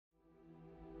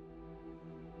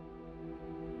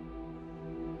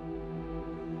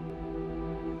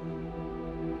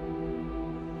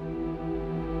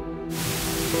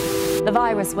The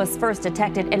virus was first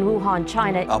detected in Wuhan,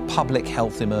 China. A public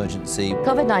health emergency.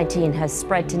 COVID-19 has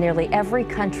spread to nearly every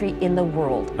country in the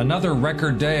world. Another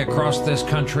record day across this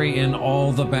country in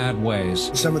all the bad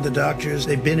ways. Some of the doctors,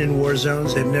 they've been in war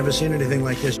zones. They've never seen anything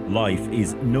like this. Life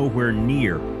is nowhere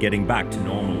near getting back to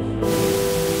normal.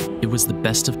 It was the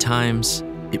best of times.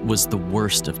 It was the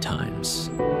worst of times.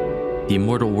 The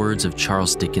immortal words of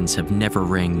Charles Dickens have never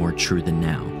rang more true than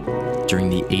now, during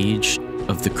the age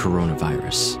of the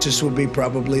coronavirus. This will be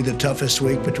probably the toughest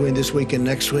week between this week and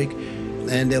next week,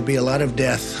 and there'll be a lot of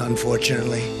death,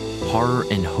 unfortunately. Horror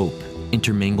and hope,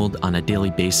 intermingled on a daily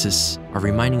basis, are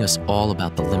reminding us all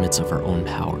about the limits of our own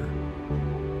power.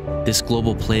 This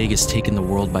global plague has taken the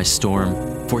world by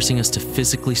storm, forcing us to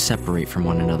physically separate from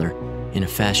one another in a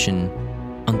fashion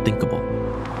unthinkable.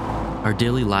 Our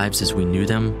daily lives as we knew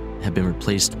them have been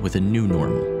replaced with a new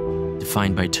normal,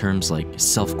 defined by terms like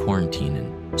self-quarantine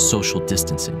and social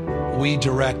distancing. We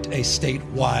direct a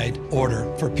statewide order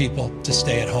for people to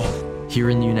stay at home. Here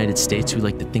in the United States, we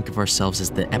like to think of ourselves as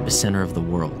the epicenter of the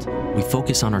world. We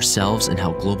focus on ourselves and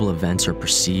how global events are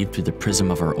perceived through the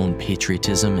prism of our own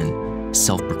patriotism and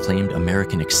self-proclaimed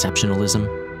American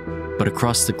exceptionalism. But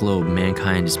across the globe,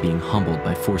 mankind is being humbled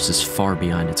by forces far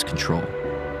beyond its control.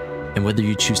 And whether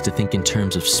you choose to think in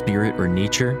terms of spirit or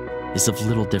nature is of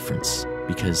little difference,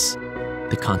 because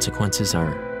the consequences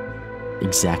are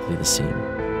exactly the same.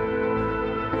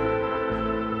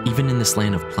 Even in this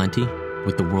land of plenty,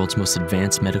 with the world's most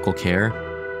advanced medical care,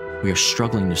 we are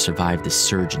struggling to survive this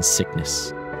surge in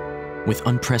sickness. With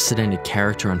unprecedented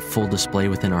character on full display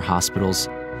within our hospitals,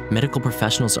 medical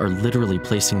professionals are literally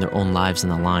placing their own lives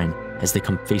on the line as they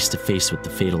come face to face with the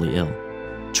fatally ill,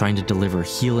 trying to deliver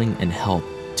healing and help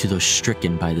to those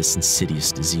stricken by this insidious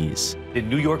disease. In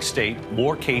New York State,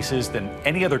 more cases than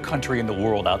any other country in the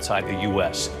world outside the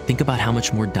U.S. Think about how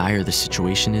much more dire the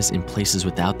situation is in places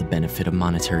without the benefit of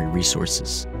monetary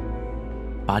resources.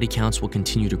 Body counts will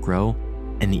continue to grow,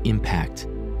 and the impact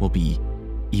will be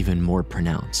even more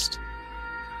pronounced.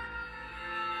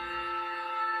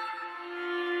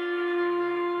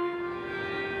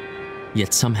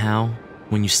 Yet somehow,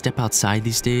 when you step outside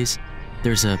these days,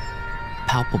 there's a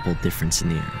palpable difference in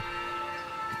the air.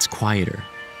 It's quieter,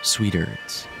 sweeter,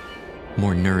 it's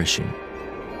more nourishing.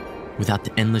 Without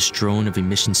the endless drone of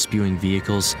emission-spewing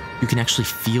vehicles, you can actually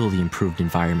feel the improved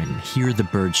environment and hear the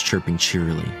birds chirping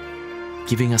cheerily,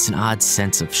 giving us an odd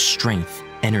sense of strength,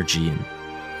 energy, and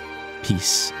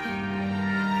peace.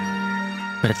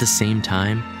 But at the same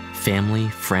time, family,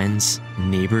 friends,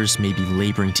 neighbors may be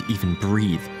laboring to even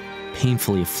breathe,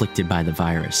 painfully afflicted by the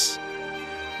virus.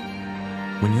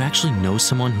 When you actually know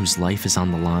someone whose life is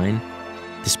on the line,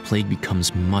 this plague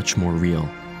becomes much more real,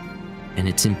 and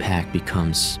its impact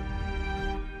becomes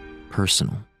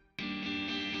personal.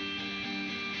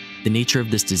 The nature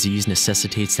of this disease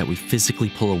necessitates that we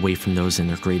physically pull away from those in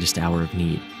their greatest hour of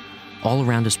need. All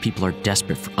around us, people are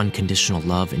desperate for unconditional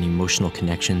love and emotional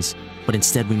connections, but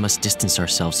instead we must distance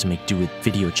ourselves to make do with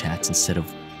video chats instead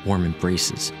of warm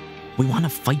embraces. We want to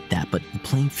fight that, but the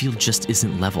playing field just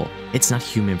isn't level. It's not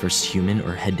human versus human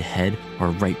or head-to-head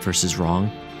or right versus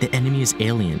wrong. The enemy is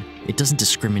alien. It doesn't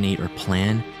discriminate or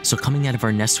plan, so coming out of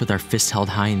our nest with our fists held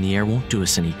high in the air won't do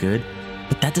us any good.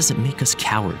 But that doesn't make us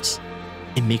cowards.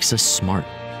 It makes us smart.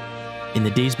 In the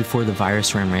days before the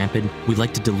virus ran rampant, we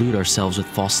like to delude ourselves with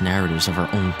false narratives of our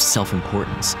own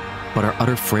self-importance. But our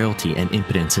utter frailty and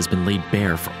impotence has been laid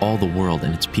bare for all the world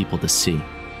and its people to see.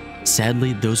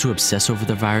 Sadly, those who obsess over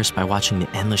the virus by watching the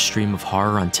endless stream of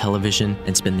horror on television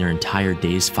and spend their entire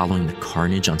days following the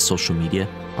carnage on social media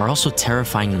are also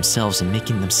terrifying themselves and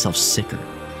making themselves sicker.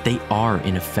 They are,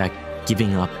 in effect,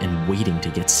 giving up and waiting to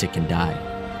get sick and die.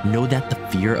 Know that the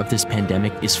fear of this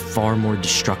pandemic is far more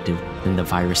destructive than the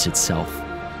virus itself.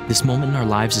 This moment in our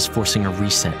lives is forcing a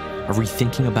reset, a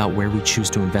rethinking about where we choose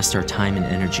to invest our time and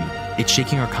energy. It's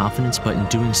shaking our confidence, but in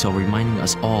doing so, reminding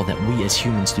us all that we as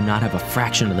humans do not have a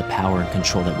fraction of the power and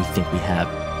control that we think we have.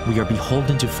 We are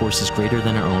beholden to forces greater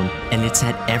than our own, and it's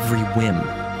at every whim.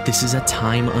 This is a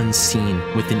time unseen,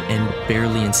 with an end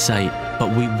barely in sight,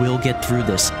 but we will get through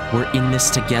this. We're in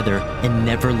this together, and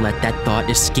never let that thought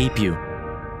escape you.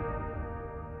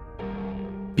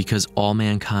 Because all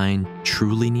mankind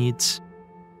truly needs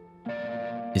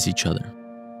is each other.